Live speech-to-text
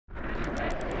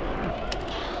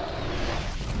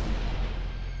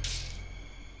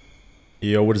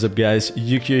Yo, what is up guys?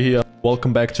 Yukeo here.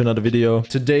 Welcome back to another video.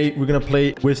 Today we're gonna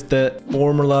play with the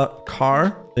Formula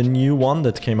car, the new one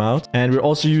that came out. And we're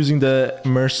also using the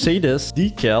Mercedes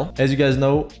decal. As you guys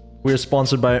know, we're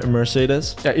sponsored by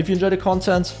Mercedes. Yeah, if you enjoy the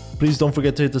content, please don't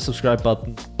forget to hit the subscribe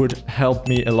button. It would help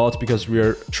me a lot because we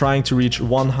are trying to reach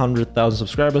 100,000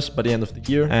 subscribers by the end of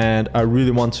the year. And I really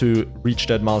want to reach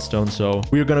that milestone. So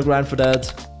we're gonna grind for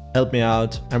that. Help me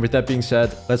out. And with that being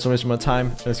said, let's not waste more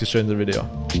time. Let's get straight into the video.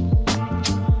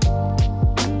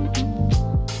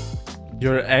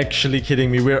 You're actually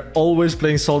kidding me. We're always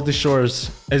playing Salty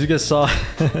Shores. As you guys saw,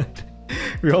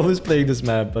 we're always playing this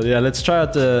map. But yeah, let's try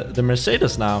out the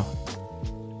Mercedes now.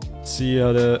 See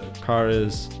how the car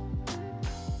is.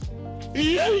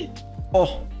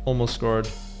 Oh, almost scored.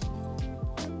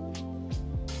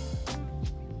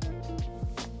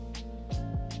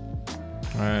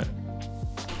 All right.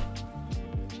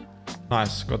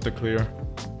 Nice, got the clear.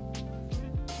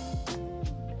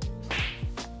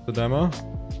 The demo.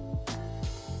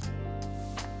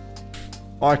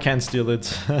 Oh, I can't steal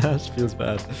it. It feels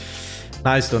bad.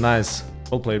 Nice though, nice.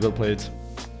 Well played, well played.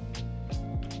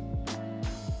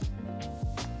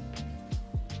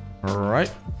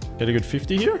 Alright. Get a good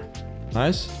 50 here.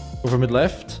 Nice. Over mid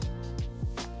left.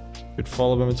 Good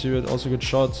follow by Material. Also good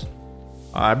shot.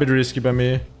 A bit risky by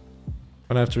me.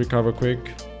 Gonna have to recover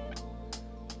quick.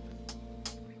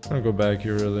 Gonna go back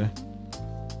here really.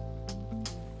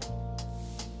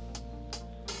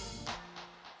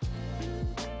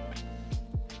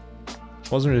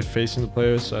 Wasn't really facing the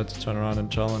players, so I had to turn around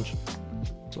and challenge.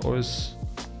 It's always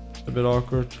a bit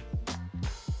awkward.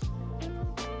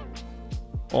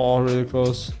 Oh, really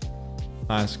close.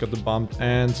 Nice, got the bump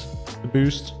and the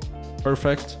boost.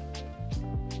 Perfect.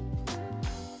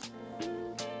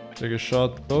 Take a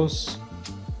shot close.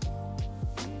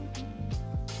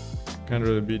 Can't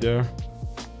really be there.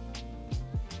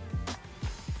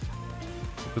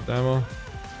 The demo.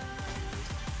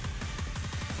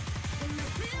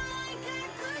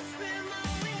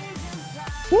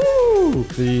 Woo!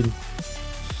 Clean.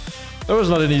 That was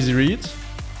not an easy read.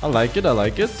 I like it, I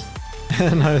like it.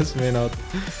 Nice main out.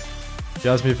 He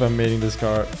asked me if I'm maining this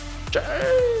car.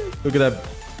 Look at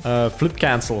that flip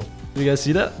cancel. Do you guys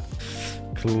see that?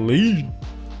 Clean.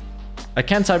 I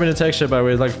can't type in the texture by the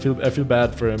way. Like I feel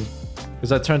bad for him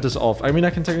because I turned this off. I mean,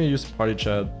 I can technically use party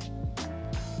chat.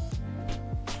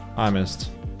 I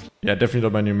missed. Yeah, definitely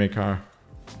not my new make car.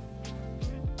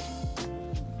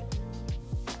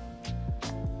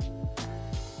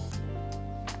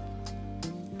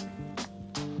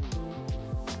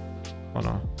 Oh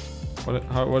no.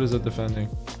 What is it defending?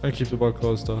 I keep the ball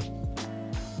close though.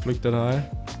 Flick that high.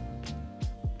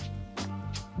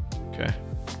 Okay.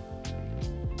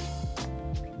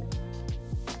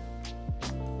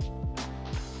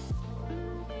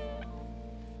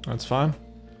 That's fine.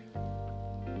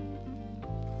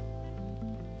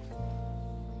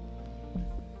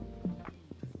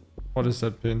 What is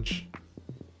that pinch?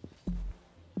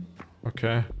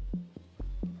 Okay.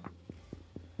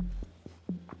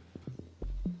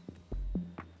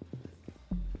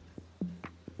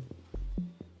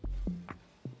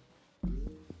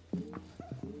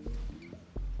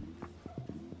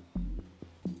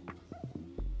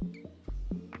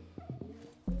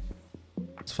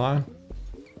 It's fine.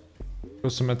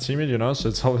 Goes to my teammate, you know, so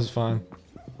it's always fine.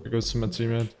 It goes to my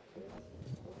teammate.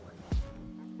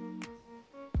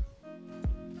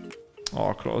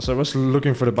 Oh, close. I was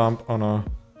looking for the bump. Oh no.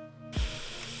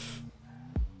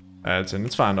 It's in.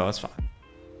 It's fine though. It's fine.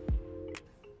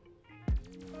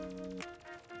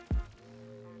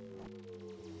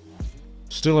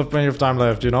 Still have plenty of time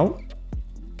left, you know?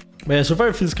 But yeah, so far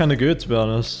it feels kind of good to be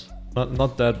honest.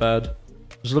 Not that bad.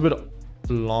 Just a little bit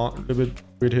long, a little bit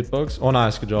weird hitbox. Oh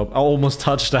nice, good job. I almost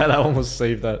touched that. I almost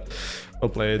saved that. Well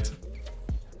played.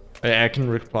 Yeah, I can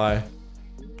reply.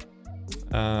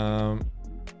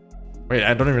 Wait,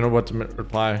 I don't even know what to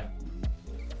reply.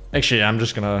 Actually, I'm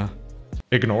just gonna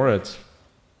ignore it.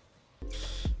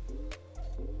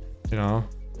 You know.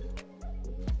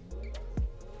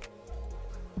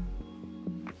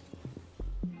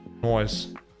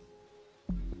 Noise.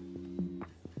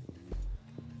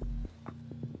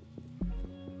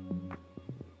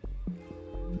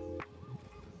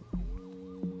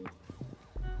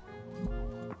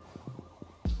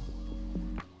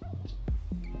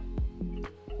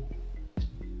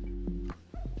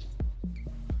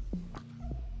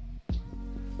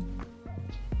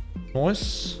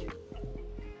 Noise.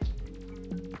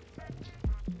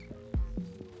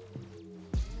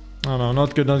 Oh no,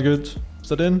 not good, not good. Is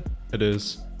that in? It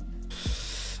is.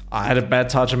 I had a bad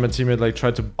touch and my teammate like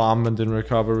tried to bomb and didn't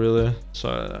recover really.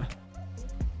 So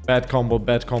bad combo,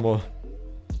 bad combo.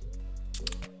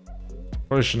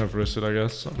 Probably shouldn't have risked it, I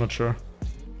guess. I'm not sure.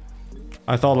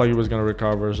 I thought like he was gonna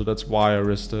recover, so that's why I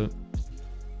risked it.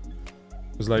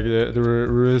 It's like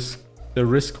the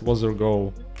risk was a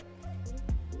goal.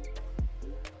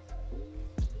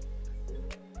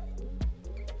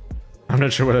 I'm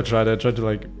not sure what I tried. I tried to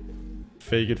like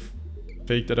fake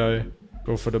that I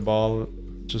go for the ball.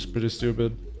 Just pretty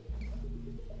stupid.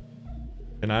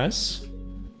 Okay, nice.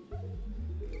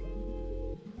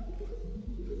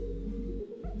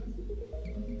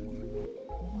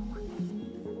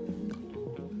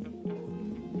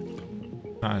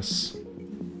 Nice.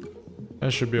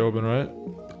 That should be open, right?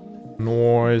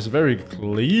 Noise, very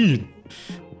clean.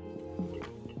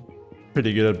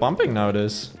 Pretty good at bumping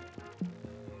nowadays.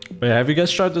 Wait, have you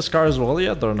guys tried this car as well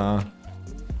yet or not?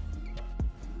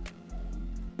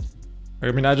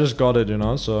 I mean, I just got it, you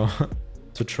know, so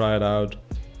to try it out.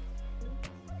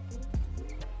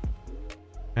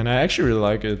 And I actually really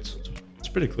like it. It's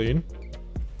pretty clean.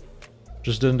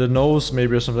 Just in the nose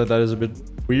maybe or something like that is a bit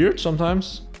weird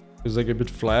sometimes. It's like a bit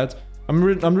flat. I'm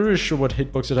really sure what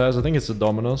hitbox it has. I think it's a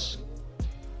Dominos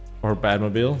or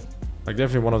Batmobile. Like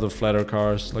definitely one of the flatter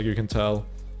cars, like you can tell.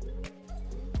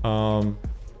 But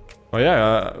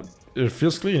yeah, it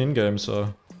feels clean in game.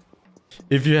 So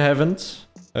if you haven't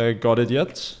got it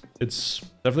yet, it's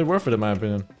definitely worth it in my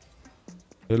opinion.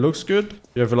 It looks good.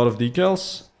 You have a lot of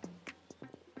decals.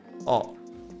 Oh,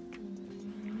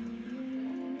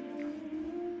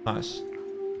 nice.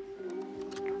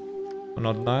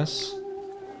 Not nice.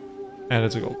 And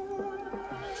it's a goal.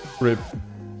 RIP.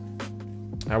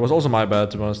 That was also my bad,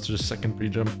 to be honest, to the second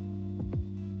pre-jump.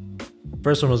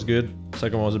 First one was good.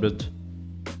 Second one was a bit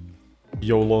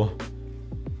YOLO.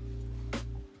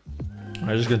 I'm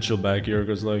just gonna chill back here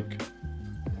because like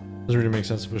doesn't really make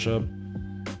sense to push up.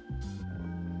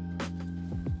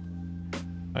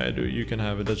 I do. You can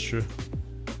have it. That's true.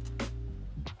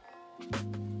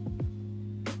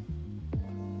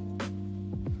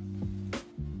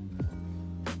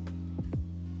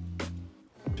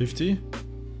 $50.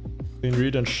 Clean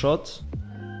read and shot.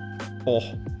 Oh,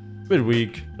 a bit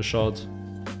weak, the shot.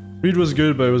 Read was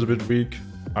good, but it was a bit weak.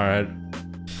 Alright.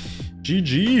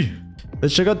 GG.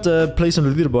 Let's check out the place on the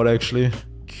leaderboard actually.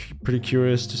 Pretty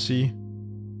curious to see.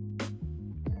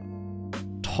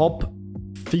 Top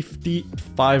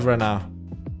 55 right now.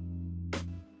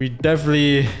 We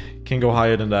definitely can go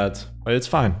higher than that, but it's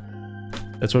fine.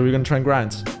 That's what we're gonna try and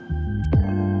grind.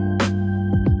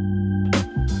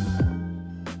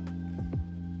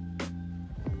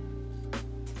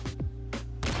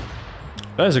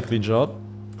 That is a clean shot.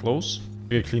 Close.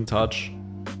 A clean touch.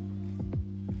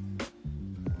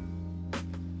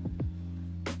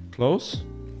 Close.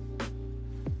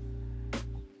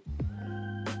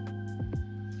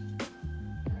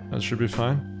 That should be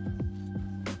fine.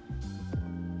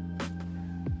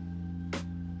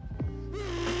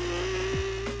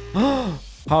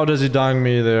 How does he dunk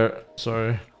me there?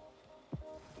 Sorry.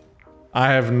 I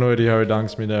have no idea how he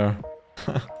dunks me there.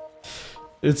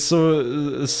 It's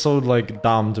so like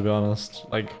dumb, to be honest.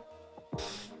 Like,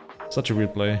 such a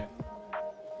weird play.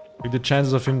 Like the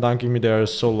chances of him dunking me there are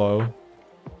so low,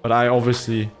 but I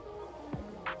obviously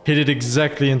hit it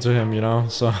exactly into him, you know.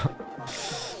 So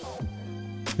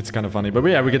it's kind of funny. But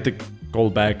yeah, we get the goal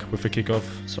back with a kickoff.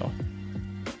 So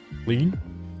clean.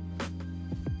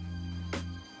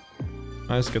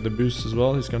 Nice, get the boost as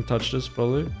well. He's gonna touch this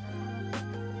probably.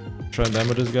 Try and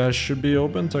demo this guy. Should be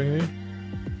open technically.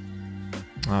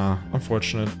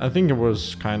 Unfortunate. I think it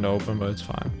was kind of open, but it's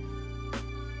fine.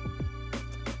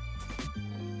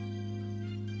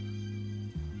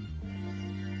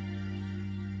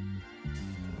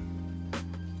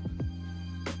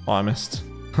 Oh, I missed.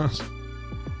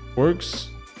 Works.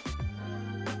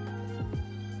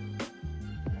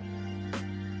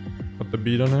 Got the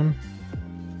beat on him.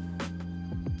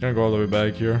 Gonna go all the way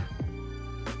back here.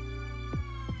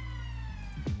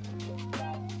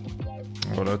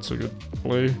 Oh, that's a good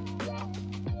play.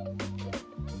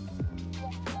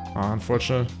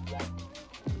 Unfortunate.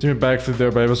 Team backflip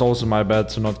there, but it was also my bad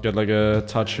to not get like a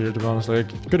touch here, to be honest. Like,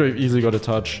 could have easily got a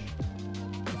touch.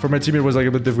 For my team, it was like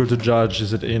a bit difficult to judge.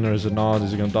 Is it in or is it not?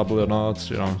 Is he gonna double it or not?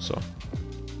 You know, so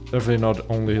definitely not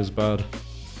only his bad.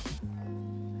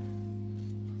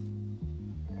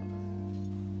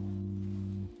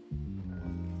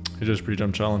 He just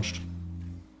pre-jump challenged.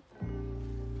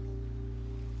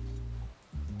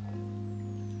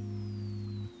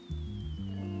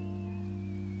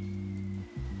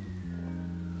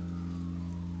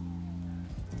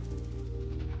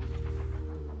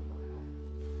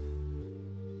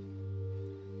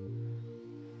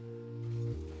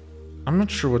 I'm not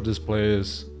sure what this play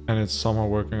is, and it's somehow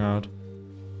working out.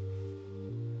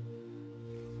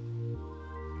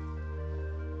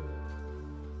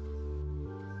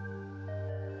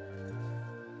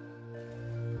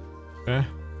 Okay.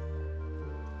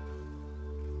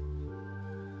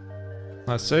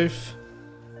 Nice save.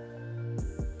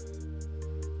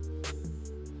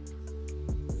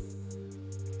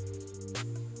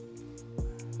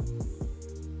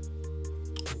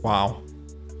 Wow.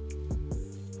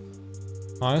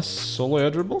 Nice solo air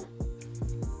dribble.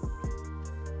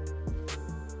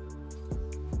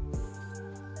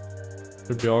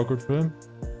 Could be awkward for him.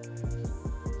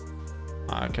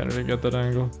 I can't really get that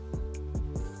angle.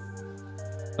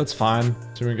 That's fine.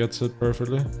 Timmy gets it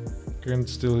perfectly. Can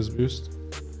steal his boost.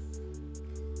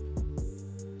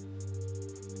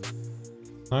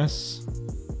 Nice.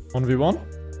 1v1.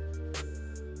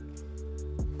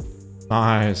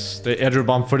 Nice. The air dribble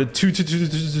bump for the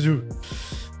 2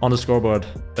 on the scoreboard.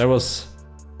 That was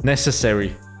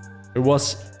necessary. It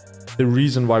was the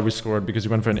reason why we scored, because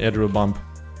we went for an air dribble bump.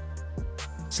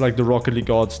 It's like the Rocket League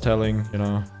gods telling, you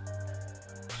know,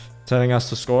 telling us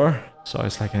to score. So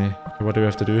it's like, hey, okay, what do we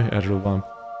have to do? Air dribble bump.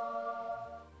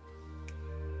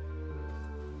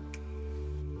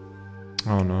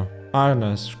 Oh no. Ah,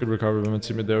 nice. Good recovery from my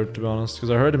teammate there, to be honest.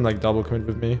 Because I heard him like double commit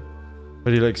with me.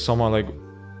 But he like somehow like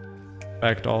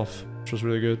backed off, which was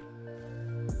really good.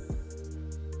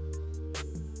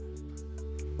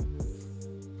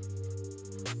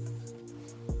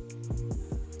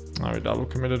 Now we double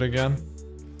committed again.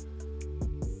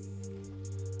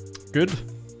 Good.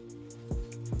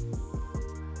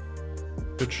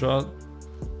 Good shot.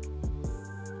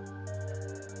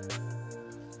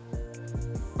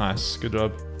 Nice, good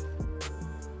job.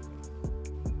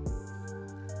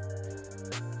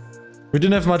 We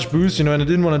didn't have much boost, you know, and I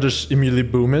didn't want to just immediately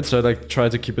boom it, so I like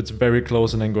tried to keep it very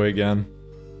close and then go again.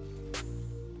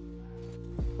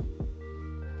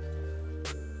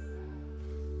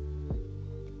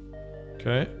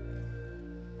 Okay.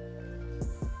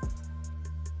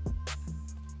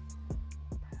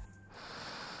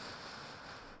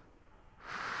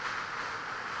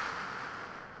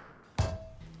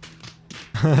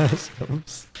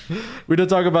 Oops. We don't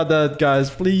talk about that, guys.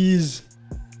 Please.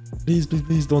 Please, please,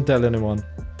 please don't tell anyone.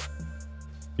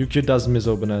 Yukeo doesn't miss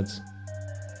open heads.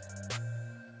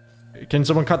 Can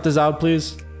someone cut this out,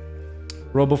 please?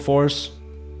 RoboForce,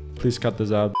 please cut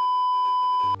this out.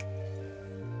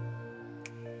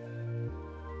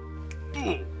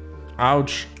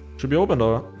 Ouch. Should be open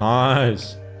though.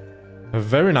 Nice.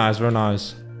 Very nice, very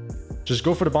nice. Just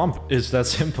go for the bump. It's that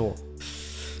simple.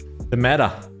 The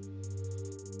meta.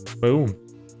 Boom.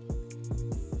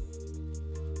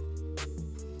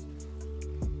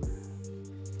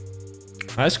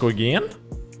 Nice, go again.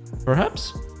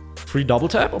 Perhaps. Free double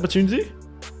tap opportunity.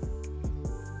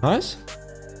 Nice.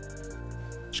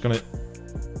 Just gonna...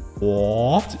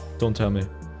 What? Don't tell me.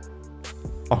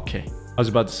 Okay. I was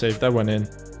about to save. That went in.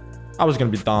 I was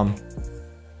gonna be done.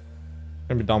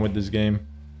 Gonna be done with this game.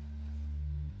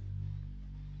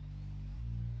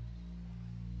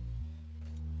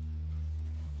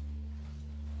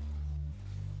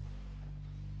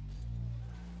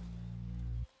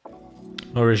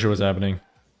 No really sure what's happening.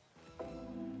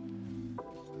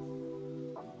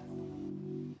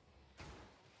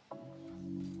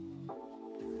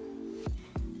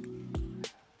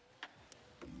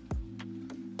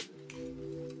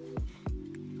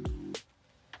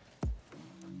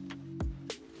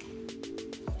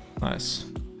 Nice.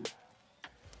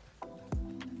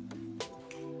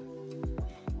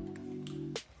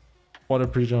 What a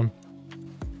pre-jump.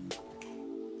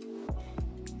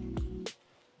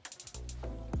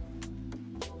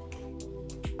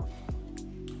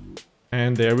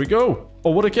 And there we go.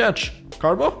 Oh, what a catch.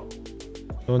 Carbo?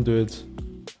 Don't do it.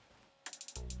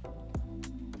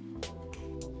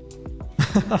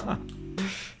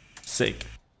 Sick.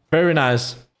 Very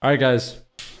nice. Alright, guys.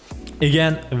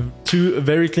 Again, 2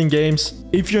 very clean games.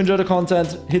 If you enjoy the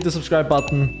content, hit the subscribe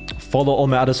button. Follow all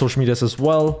my other social medias as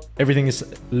well. Everything is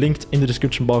linked in the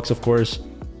description box, of course.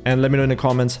 And let me know in the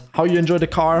comments how you enjoy the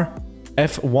car,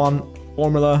 F1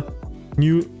 Formula,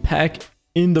 new pack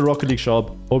in the Rocket League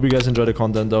shop. Hope you guys enjoy the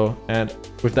content though. And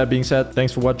with that being said,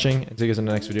 thanks for watching and see you guys in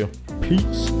the next video.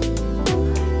 Peace.